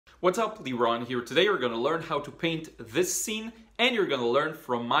What's up, Leron here. Today you're going to learn how to paint this scene and you're going to learn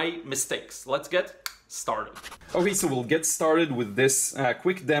from my mistakes. Let's get started. Okay, so we'll get started with this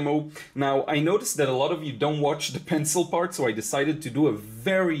quick demo. Now, I noticed that a lot of you don't watch the pencil part, so I decided to do a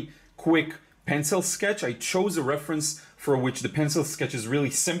very quick pencil sketch. I chose a reference for which the pencil sketch is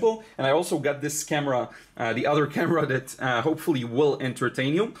really simple, and I also got this camera, the other camera that hopefully will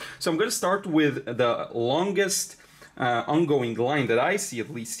entertain you. So I'm going to start with the longest ongoing line that I see,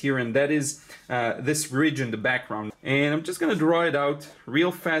 at least here, and that is this ridge in the background. And I'm just going to draw it out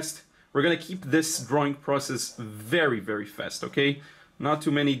real fast. We're going to keep this drawing process very, very fast, okay? Not too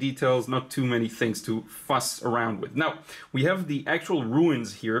many details, not too many things to fuss around with. Now, we have the actual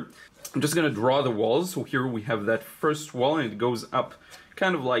ruins here. I'm just going to draw the walls. So here we have that first wall, and it goes up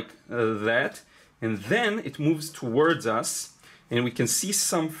kind of like that. And then it moves towards us, and we can see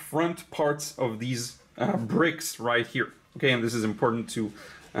some front parts of these bricks right here. Okay, and this is important to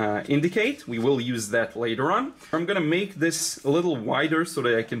indicate. We will use that later on. I'm gonna make this a little wider so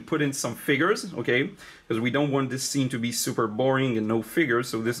that I can put in some figures, okay? Because we don't want this scene to be super boring and no figures,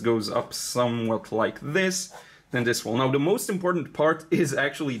 so this goes up somewhat like this, then this wall. Now, the most important part is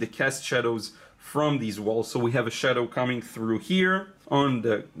actually the cast shadows from these walls. So we have a shadow coming through here on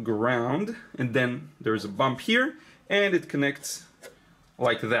the ground, and then there's a bump here, and it connects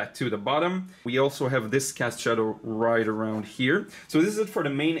like that to the bottom. We also have this cast shadow right around here. So this is it for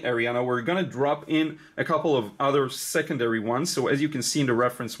the main area. Now we're gonna drop in a couple of other secondary ones. So as you can see in the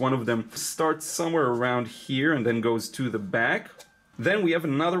reference, one of them starts somewhere around here and then goes to the back. Then we have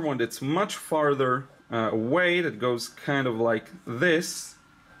another one that's much farther away that goes kind of like this,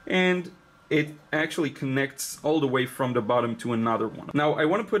 and it actually connects all the way from the bottom to another one. Now, I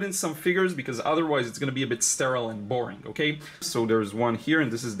want to put in some figures because otherwise it's going to be a bit sterile and boring, okay? So there's one here,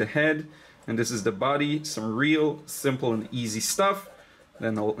 and this is the head, and this is the body. Some real simple and easy stuff.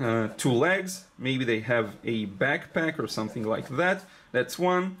 Then two legs. Maybe they have a backpack or something like that. That's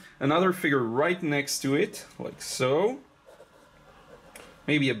one. Another figure right next to it, like so.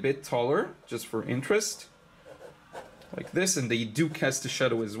 Maybe a bit taller, just for interest. Like this, and they do cast a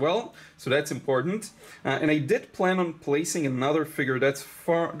shadow as well, so that's important. And I did plan on placing another figure that's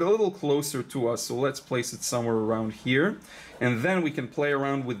a little closer to us, so let's place it somewhere around here. And then we can play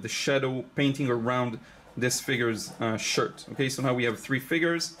around with the shadow painting around this figure's shirt. Okay, so now we have three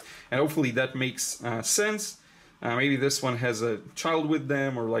figures, and hopefully that makes sense. Maybe this one has a child with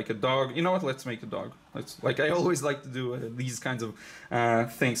them, or like a dog. You know what, let's make a dog. Like I always like to do these kinds of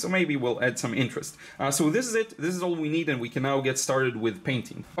things, so maybe we'll add some interest. So this is it, this is all we need, and we can now get started with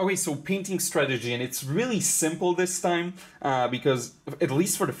painting. Okay, so painting strategy, and it's really simple this time, because at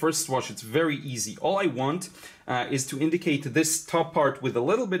least for the first wash, it's very easy. All I want is to indicate this top part with a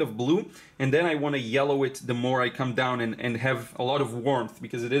little bit of blue, and then I want to yellow it the more I come down and have a lot of warmth,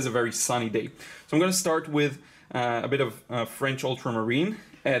 because it is a very sunny day. So I'm going to start with a bit of French ultramarine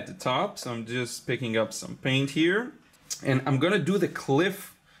at the top. So I'm just picking up some paint here, and I'm gonna do the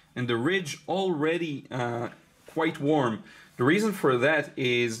cliff and the ridge already quite warm. The reason for that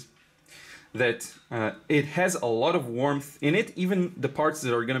is that it has a lot of warmth in it. Even the parts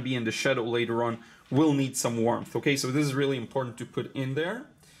that are gonna be in the shadow later on will need some warmth. Okay, so this is really important to put in there.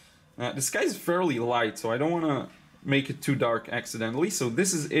 The sky is fairly light, so I don't want to make it too dark accidentally. So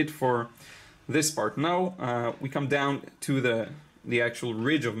this is it for this part. Now we come down to the actual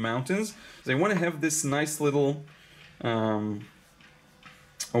ridge of mountains. So I want to have this nice little a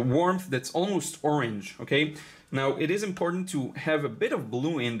warmth that's almost orange, okay? Now it is important to have a bit of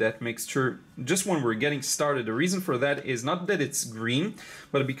blue in that mixture just when we're getting started. The reason for that is not that it's green,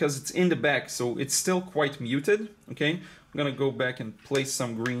 but because it's in the back, so it's still quite muted, okay? I'm gonna go back and place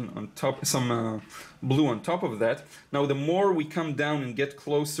some green on top, some blue on top of that. Now the more we come down and get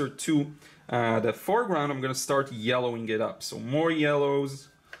closer to the foreground, I'm going to start yellowing it up. So more yellows,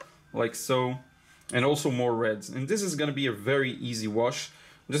 like so, and also more reds. And this is going to be a very easy wash.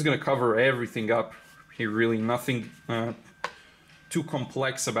 I'm just going to cover everything up here, really nothing too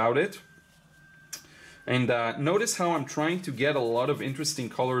complex about it. And notice how I'm trying to get a lot of interesting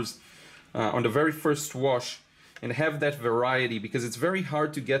colors on the very first wash and have that variety, because it's very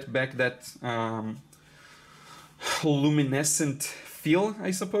hard to get back that luminescent feel,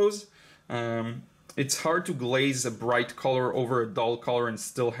 I suppose. It's hard to glaze a bright color over a dull color and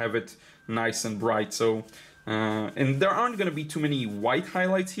still have it nice and bright. So, and there aren't going to be too many white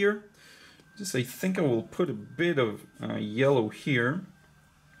highlights here. Just I think I will put a bit of yellow here,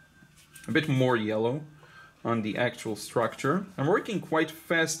 a bit more yellow on the actual structure. I'm working quite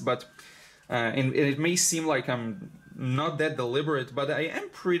fast, but and it may seem like I'm not that deliberate, but I am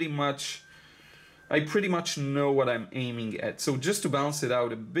pretty much I pretty much know what I'm aiming at. So just to balance it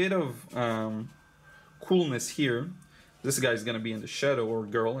out, a bit of coolness here. This guy's gonna be in the shadow, or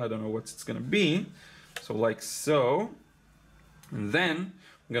girl, I don't know what it's gonna be. So like so. And then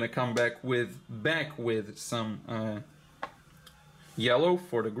I'm gonna come back with some yellow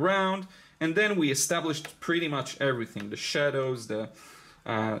for the ground. And then we established pretty much everything: the shadows, the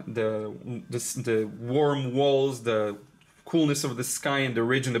warm walls, the coolness of the sky and the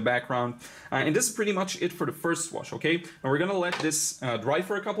ridge in the background. And this is pretty much it for the first wash, okay? And we're gonna let this dry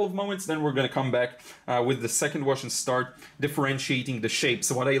for a couple of moments, then we're gonna come back with the second wash and start differentiating the shapes.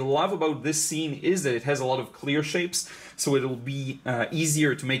 So what I love about this scene is that it has a lot of clear shapes, so it'll be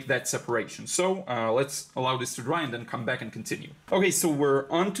easier to make that separation. So let's allow this to dry and then come back and continue. Okay, so we're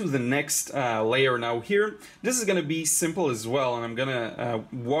on to the next layer now here. This is gonna be simple as well, and I'm gonna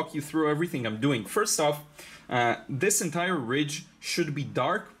walk you through everything I'm doing. First off, this entire ridge should be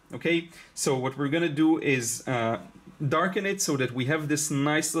dark, okay? So what we're gonna do is darken it so that we have this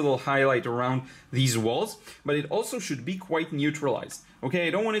nice little highlight around these walls, but it also should be quite neutralized, okay? I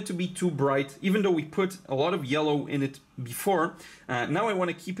don't want it to be too bright, even though we put a lot of yellow in it before. Now I want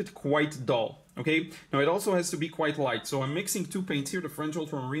to keep it quite dull, okay? Now it also has to be quite light, so I'm mixing two paints here, the French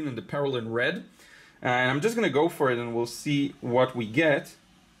Ultramarine and the Parylene Red, and I'm just gonna go for it and we'll see what we get.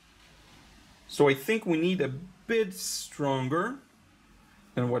 So I think we need a bit stronger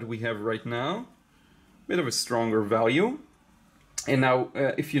than what we have right now. Bit of a stronger value. And now,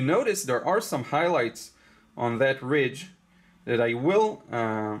 if you notice, there are some highlights on that ridge that I will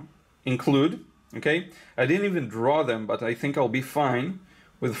include, okay? I didn't even draw them, but I think I'll be fine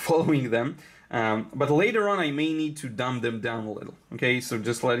with following them. But later on, I may need to dumb them down a little, okay? So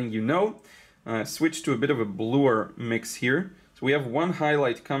just letting you know. Switch to a bit of a bluer mix here. So we have one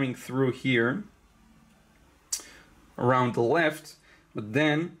highlight coming through here around the left, but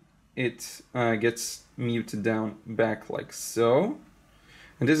then it gets muted down back like so.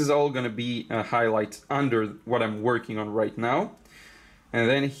 And this is all going to be a highlight under what I'm working on right now. And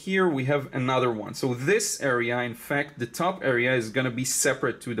then here we have another one. So this area, in fact, the top area is going to be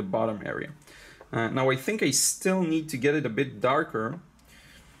separate to the bottom area. Now I think I still need to get it a bit darker.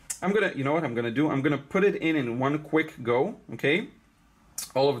 You know what I'm gonna do? I'm gonna put it in one quick go, okay?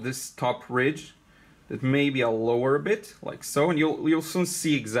 All of this top ridge that maybe I'll lower a bit, like so, and you'll soon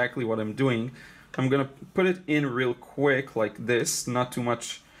see exactly what I'm doing. I'm gonna put it in real quick, like this, not too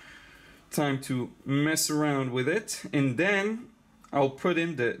much time to mess around with it, and then I'll put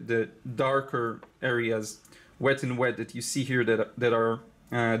in the darker areas, wet and wet, that you see here that are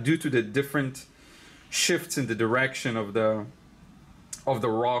due to the different shifts in the direction of the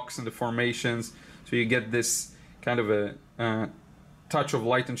rocks and the formations, so you get this kind of a touch of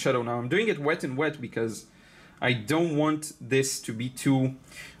light and shadow. Now I'm doing it wet and wet because I don't want this to be too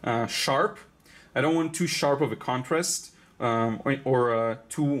sharp. I don't want too sharp of a contrast or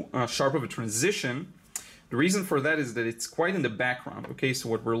too sharp of a transition. The reason for that is that it's quite in the background, okay? So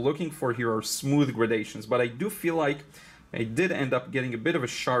what we're looking for here are smooth gradations, but I do feel like I did end up getting a bit of a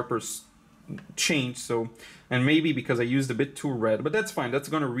sharper change, so, and maybe because I used a bit too red, but that's fine. That's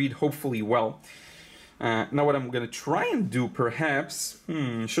going to read hopefully well. Now what I'm going to try and do, perhaps,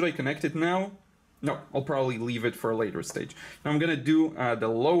 should I connect it now? No, I'll probably leave it for a later stage. Now I'm going to do the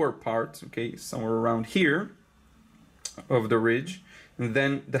lower part, okay, somewhere around here of the ridge, and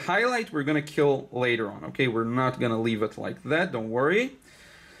then the highlight we're going to kill later on, okay? We're not going to leave it like that, don't worry.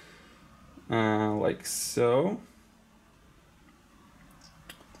 Like so.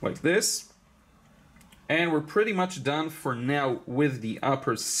 Like this. And we're pretty much done for now with the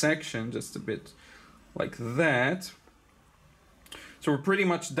upper section, just a bit like that. So we're pretty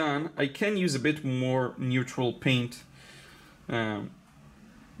much done. I can use a bit more neutral paint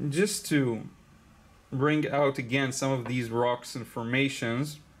just to bring out again some of these rocks and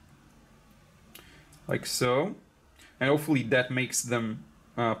formations, like so. And hopefully that makes them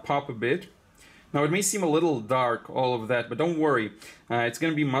pop a bit. Now it may seem a little dark, all of that, but don't worry. It's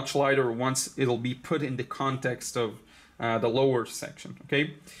going to be much lighter once it'll be put in the context of the lower section,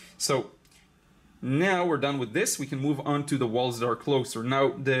 okay? So now we're done with this. We can move on to the walls that are closer.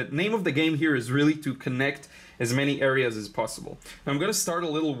 Now the name of the game here is really to connect as many areas as possible. Now I'm going to start a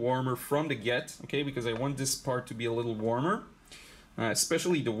little warmer from the get, okay? Because I want this part to be a little warmer,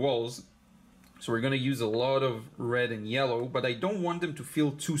 especially the walls. So we're going to use a lot of red and yellow, but I don't want them to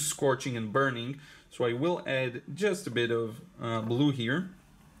feel too scorching and burning. So I will add just a bit of blue here,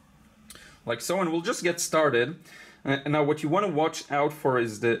 like so, and we'll just get started. Now what you want to watch out for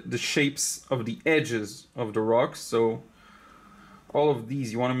is the shapes of the edges of the rocks. So all of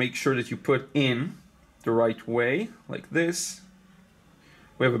these you want to make sure that you put in the right way, like this.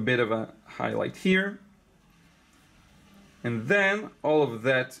 We have a bit of a highlight here. And then all of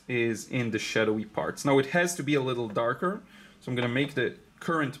that is in the shadowy parts. Now it has to be a little darker, so I'm going to make the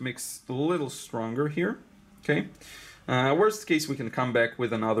current mix a little stronger here. Okay. Worst case, we can come back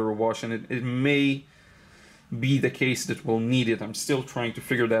with another wash, and it may be the case that we'll need it. I'm still trying to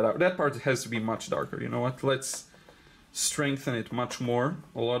figure that out. That part has to be much darker. You know what? Let's strengthen it much more.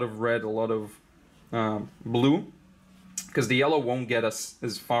 A lot of red, a lot of blue, because the yellow won't get us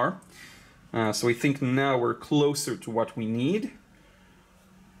as far. So I think now we're closer to what we need.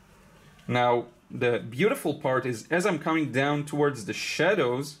 Now, the beautiful part is, as I'm coming down towards the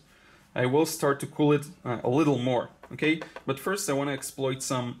shadows, I will start to cool it a little more, okay? But first I want to exploit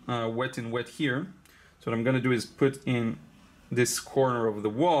some wet in wet here. So what I'm going to do is put in this corner of the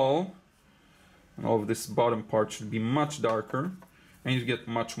wall, and all of this bottom part should be much darker, and you get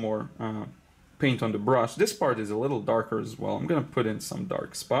much more paint on the brush. This part is a little darker as well. I'm going to put in some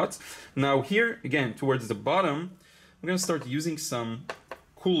dark spots. Now here, again, towards the bottom, I'm going to start using some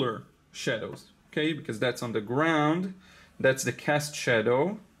cooler shadows, okay? Because that's on the ground, that's the cast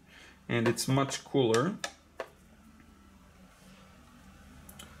shadow, and it's much cooler.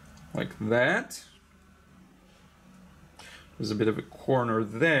 Like that. There's a bit of a corner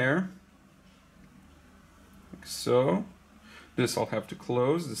there. Like so. This I'll have to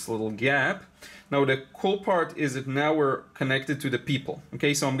close, this little gap. Now the cool part is that now we're connected to the people.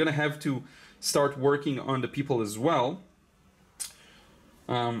 Okay, so I'm gonna have to start working on the people as well.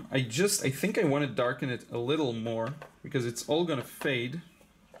 I think I want to darken it a little more because it's all gonna fade.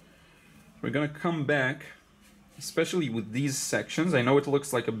 We're gonna come back, especially with these sections. I know it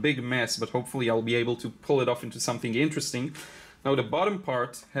looks like a big mess, but hopefully I'll be able to pull it off into something interesting. Now the bottom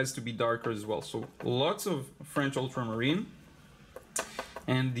part has to be darker as well. So lots of French ultramarine.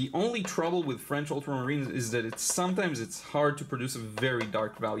 And the only trouble with French ultramarine is that sometimes it's hard to produce a very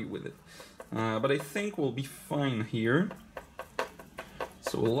dark value with it. But I think we'll be fine here.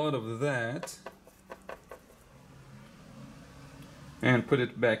 So a lot of that. And put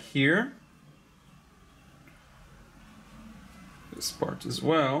it back here. This part as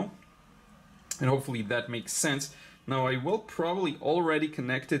well. And hopefully that makes sense. Now I will probably already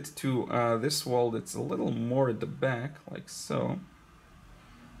connect it to this wall that's a little more at the back, like so.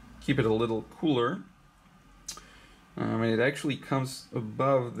 Keep it a little cooler. And it actually comes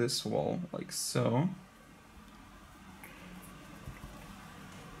above this wall, like so.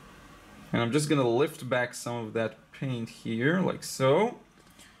 And I'm just gonna lift back some of that paint here, like so.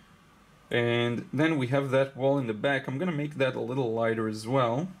 And then we have that wall in the back. I'm gonna make that a little lighter as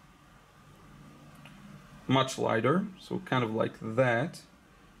well. Much lighter, so kind of like that.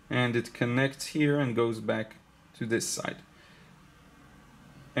 And it connects here and goes back to this side.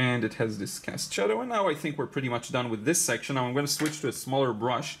 And it has this cast shadow, and now I think we're pretty much done with this section. Now I'm going to switch to a smaller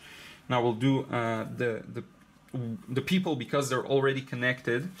brush. Now we'll do the people because they're already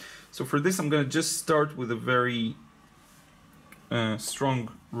connected. So for this I'm going to just start with a very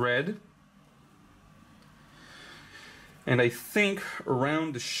strong red. And I think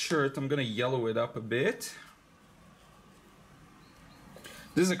around the shirt I'm going to yellow it up a bit.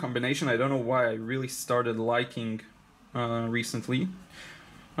 This is a combination I don't know why I really started liking recently.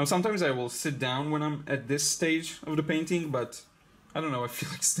 Now sometimes I will sit down when I'm at this stage of the painting, but I don't know, I feel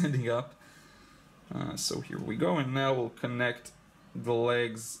like standing up. So here we go, and now we'll connect the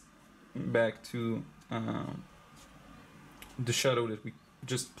legs back to the shadow that we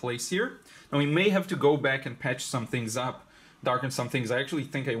just placed here. Now we may have to go back and patch some things up, darken some things. I actually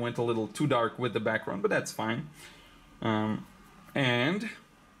think I went a little too dark with the background, but that's fine. And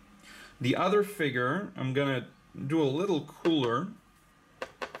the other figure, I'm gonna do a little cooler.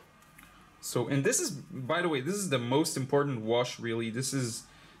 So, and this is, by the way, this is the most important wash, really. This is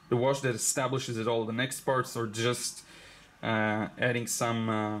the wash that establishes it all. The next parts are just adding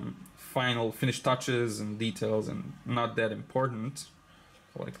some final finished touches and details, and not that important.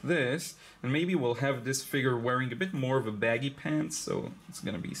 Like this. And maybe we'll have this figure wearing a bit more of a baggy pants, so it's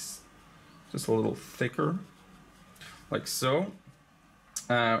gonna be just a little thicker. Like so.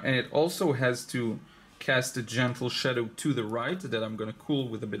 And it also has to cast a gentle shadow to the right that I'm going to cool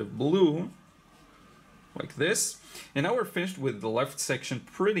with a bit of blue, like this. And now we're finished with the left section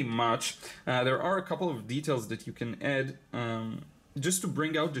pretty much. There are a couple of details that you can add just to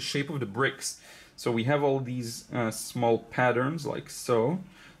bring out the shape of the bricks. So we have all these small patterns like so.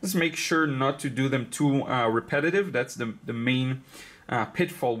 Just make sure not to do them too repetitive. That's the main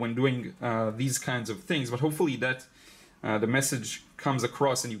pitfall when doing these kinds of things. But hopefully that the message comes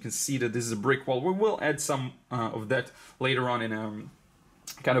across and you can see that this is a brick wall. We will add some of that later on in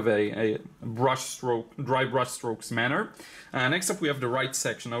kind of a brush stroke, dry brush strokes manner. Next up we have the right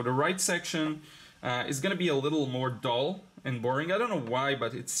section. Now the right section is going to be a little more dull and boring. I don't know why,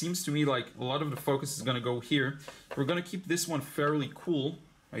 but it seems to me like a lot of the focus is going to go here. We're going to keep this one fairly cool,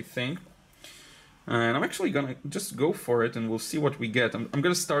 I think. And I'm actually going to just go for it and we'll see what we get. I'm going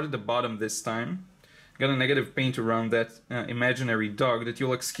to start at the bottom this time. Got a negative paint around that imaginary dog that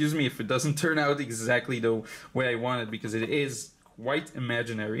you'll excuse me if it doesn't turn out exactly the way I wanted, because it is quite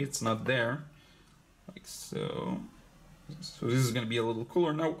imaginary. It's not there. Like so. So this is going to be a little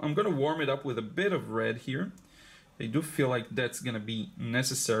cooler. Now I'm going to warm it up with a bit of red here. I do feel like that's going to be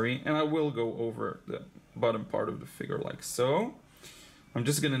necessary, and I will go over the bottom part of the figure like so. I'm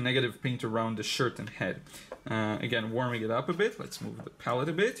just going to negative paint around the shirt and head. Again, warming it up a bit. Let's move the palette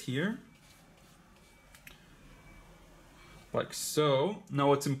a bit here. Like so. Now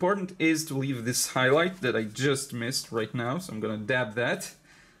what's important is to leave this highlight that I just missed right now. So I'm going to dab that.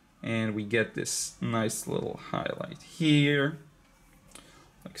 And we get this nice little highlight here.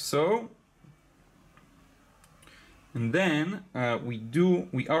 Like so. And then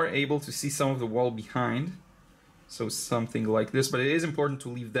we are able to see some of the wall behind. So something like this. But it is important to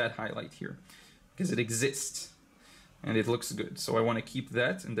leave that highlight here, because it exists. And it looks good. So I want to keep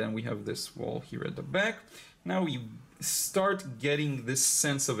that. And then we have this wall here at the back. Now you start getting this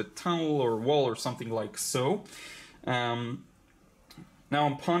sense of a tunnel or wall or something like so. Now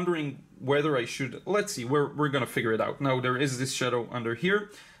I'm pondering whether I should, let's see, we're going to figure it out. Now there is this shadow under here,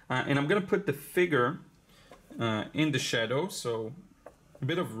 and I'm going to put the figure in the shadow, so a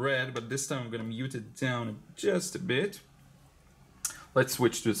bit of red, but this time I'm going to mute it down just a bit. Let's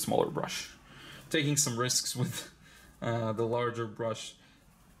switch to a smaller brush. Taking some risks with the larger brush,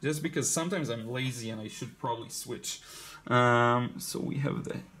 just because sometimes I'm lazy and I should probably switch. So we have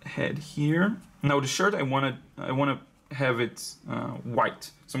the head here. Now the shirt I want to have it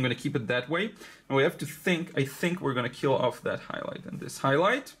white, so I'm going to keep it that way. Now we have to think, I think we're going to kill off that highlight and this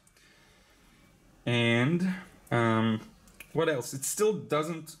highlight. And what else? It still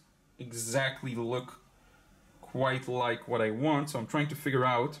doesn't exactly look quite like what I want, so I'm trying to figure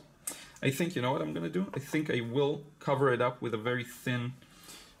out. I think, you know what I'm going to do? I think I will cover it up with a very thin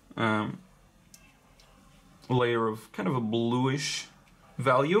layer of kind of a bluish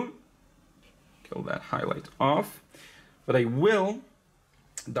value. Kill that highlight off. But I will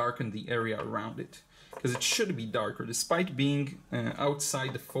darken the area around it, because it should be darker. Despite being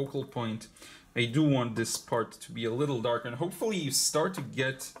outside the focal point, I do want this part to be a little darker. And hopefully you start to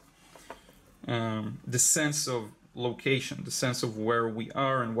get the sense of location, the sense of where we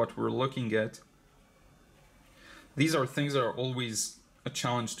are and what we're looking at. These are things that are always a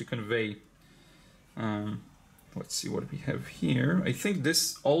challenge to convey. Let's see what we have here. I think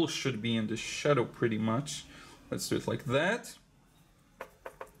this all should be in the shadow pretty much. Let's do it like that.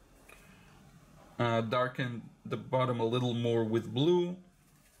 Darken the bottom a little more with blue.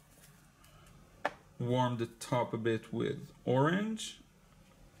 Warm the top a bit with orange,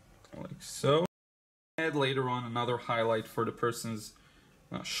 like so. Add later on another highlight for the person's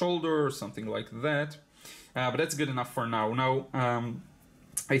shoulder or something like that. But that's good enough for now. Now,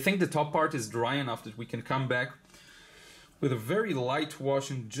 I think the top part is dry enough that we can come back with a very light wash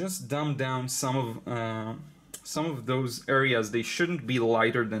and just dumb down some of those areas. They shouldn't be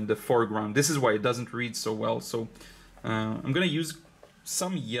lighter than the foreground. This is why it doesn't read so well. So I'm going to use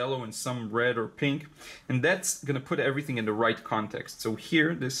some yellow and some red or pink, and that's going to put everything in the right context. So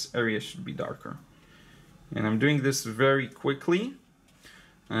here, this area should be darker. And I'm doing this very quickly.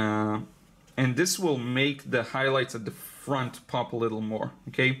 And this will make the highlights at the front pop a little more,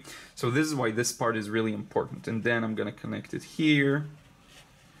 okay? So this is why this part is really important. And then I'm going to connect it here,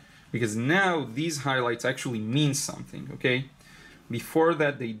 because now these highlights actually mean something, okay? Before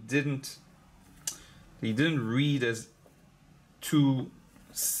that, they didn't read as too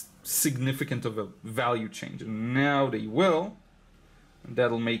significant of a value change, and now they will, and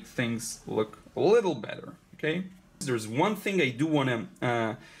that'll make things look a little better, okay? There's one thing I do want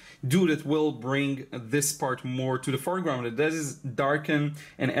to do that will bring this part more to the foreground, and that is darken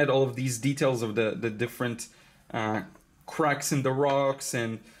and add all of these details of the different cracks in the rocks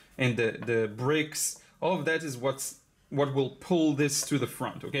and the bricks. All of that is what will pull this to the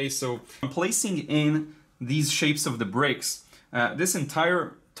front, okay? So I'm placing in these shapes of the bricks. This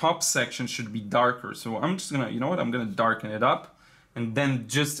entire top section should be darker. So I'm just gonna, you know what, I'm gonna darken it up and then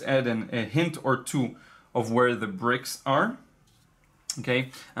just add a hint or two of where the bricks are. Okay,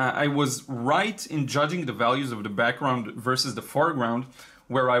 I was right in judging the values of the background versus the foreground.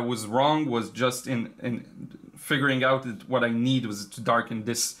 Where I was wrong was just in figuring out that what I need was to darken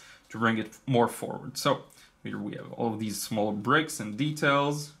this to bring it more forward. So Here we have all of these small bricks and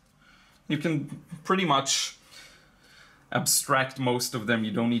details. You can pretty much abstract most of them.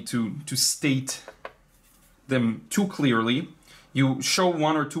 You don't need to state them too clearly. You show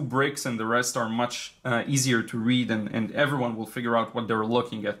one or two bricks and the rest are much easier to read, and everyone will figure out what they're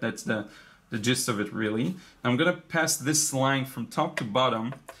looking at. That's the gist of it, really. I'm gonna pass this line from top to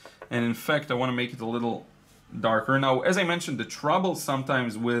bottom, and in fact I want to make it a little darker. Now, as I mentioned, the trouble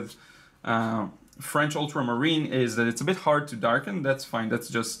sometimes with French ultramarine is that it's a bit hard to darken. That's fine, that's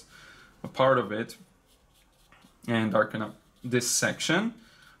just a part of it. And darken up this section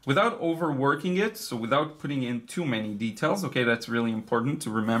without overworking it, so without putting in too many details. Okay, that's really important to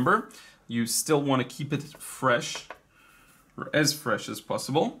remember. You still want to keep it fresh, or as fresh as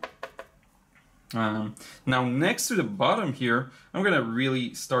possible. Now next to the bottom here, I'm gonna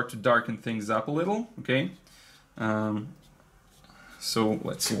really start to darken things up a little, okay? So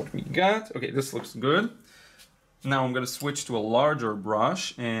let's see what we got. Okay, this looks good. Now I'm gonna switch to a larger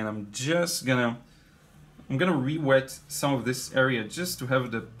brush, and I'm gonna re-wet some of this area just to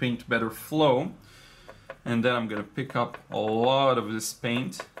have the paint better flow. And then I'm gonna pick up a lot of this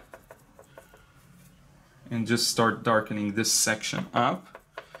paint and just start darkening this section up,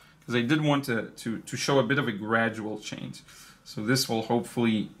 because I did want to show a bit of a gradual change. So this will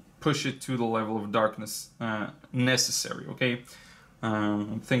hopefully push it to the level of darkness necessary, okay?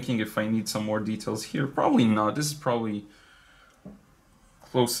 I'm thinking if I need some more details here. Probably not. This is probably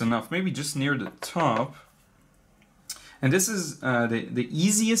close enough. Maybe just near the top. And this is the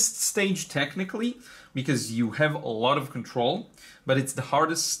easiest stage technically, because you have a lot of control, but it's the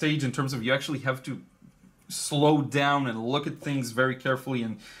hardest stage in terms of you actually have to slow down and look at things very carefully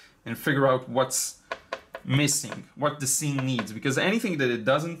and figure out what's missing, what the scene needs, because anything that it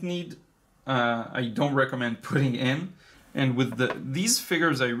doesn't need, I don't recommend putting in. And with these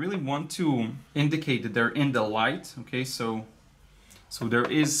figures, I really want to indicate that they're in the light, okay? So there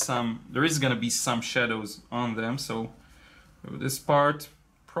is gonna be some shadows on them. So this part,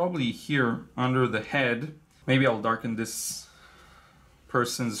 probably here under the head, maybe I'll darken this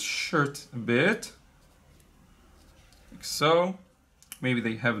person's shirt a bit, like so. Maybe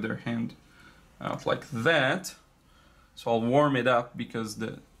they have their hand out like that. So I'll warm it up because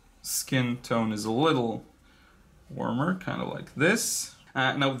the skin tone is a little warmer, kind of like this.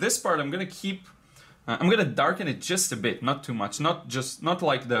 Now this part I'm gonna keep, I'm gonna darken it just a bit, not too much, not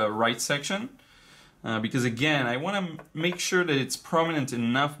like the right section, because again, I want to make sure that it's prominent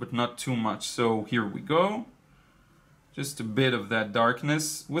enough, but not too much. So here we go, just a bit of that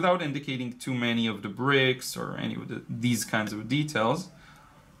darkness, without indicating too many of the bricks or any of these kinds of details,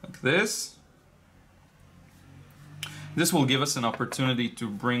 like this. This will give us an opportunity to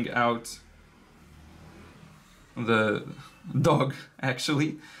bring out the dog,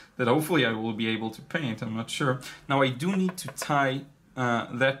 actually, that hopefully I will be able to paint. I'm not sure. Now I do need to tie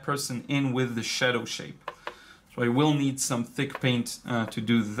that person in with the shadow shape, so I will need some thick paint to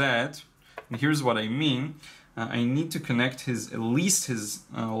do that. And here's what I mean. I need to connect at least his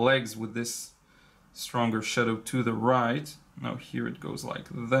legs with this stronger shadow to the right. Now here it goes like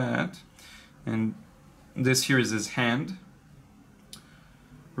that, and this here is his hand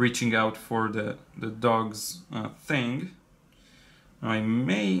reaching out for the dog's thing.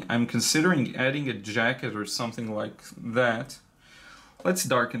 I'm considering adding a jacket or something like that. Let's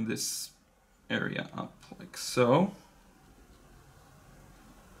darken this area up like so.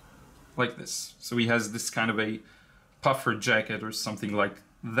 Like this. So he has this kind of a puffer jacket or something like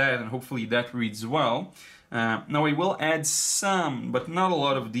that, and hopefully that reads well. Now I will add some, but not a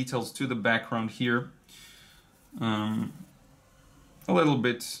lot of details to the background here. A little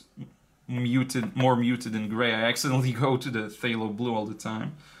bit muted, more muted and gray. I accidentally go to the phthalo blue all the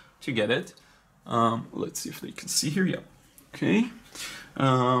time to get it. Let's see if they can see here. Yeah. Okay.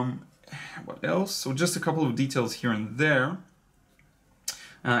 What else? So just a couple of details here and there.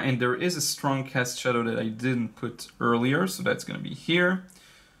 And there is a strong cast shadow that I didn't put earlier, so that's going to be here.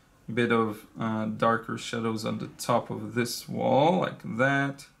 A bit of darker shadows on the top of this wall, like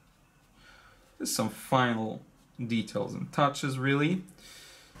that. There's some final details and touches, really.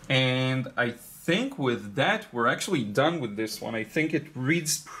 And I think with that, we're actually done with this one. I think it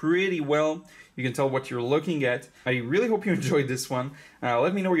reads pretty well. You can tell what you're looking at. I really hope you enjoyed this one.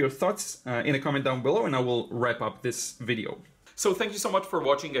 Let me know your thoughts in a comment down below, and I will wrap up this video. So thank you so much for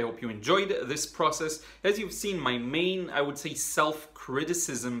watching. I hope you enjoyed this process. As you've seen, my main, I would say,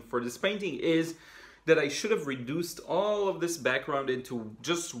 self-criticism for this painting is that I should have reduced all of this background into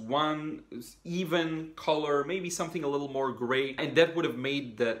just one even color, maybe something a little more gray, and that would have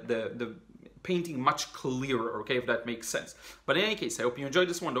made the painting much clearer, okay, if that makes sense. But in any case, I hope you enjoyed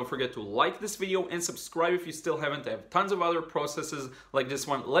this one. Don't forget to like this video and subscribe if you still haven't. I have tons of other processes like this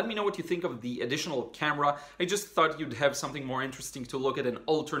one. Let me know what you think of the additional camera. I just thought you'd have something more interesting to look at and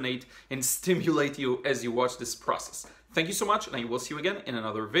alternate and stimulate you as you watch this process. Thank you so much, and I will see you again in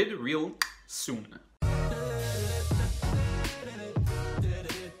another vid real soon.